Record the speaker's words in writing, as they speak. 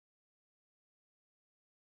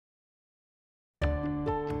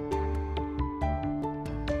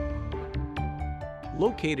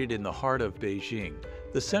Located in the heart of Beijing,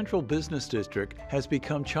 the Central Business District has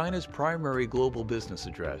become China's primary global business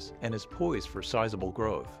address and is poised for sizable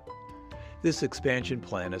growth. This expansion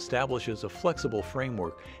plan establishes a flexible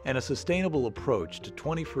framework and a sustainable approach to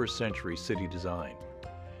 21st century city design.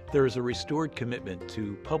 There is a restored commitment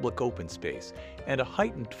to public open space and a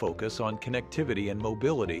heightened focus on connectivity and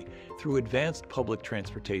mobility through advanced public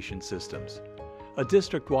transportation systems. A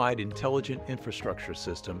district-wide intelligent infrastructure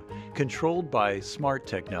system controlled by smart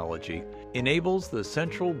technology enables the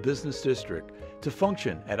Central Business District to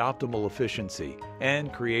function at optimal efficiency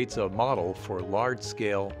and creates a model for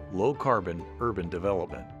large-scale, low-carbon urban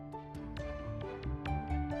development.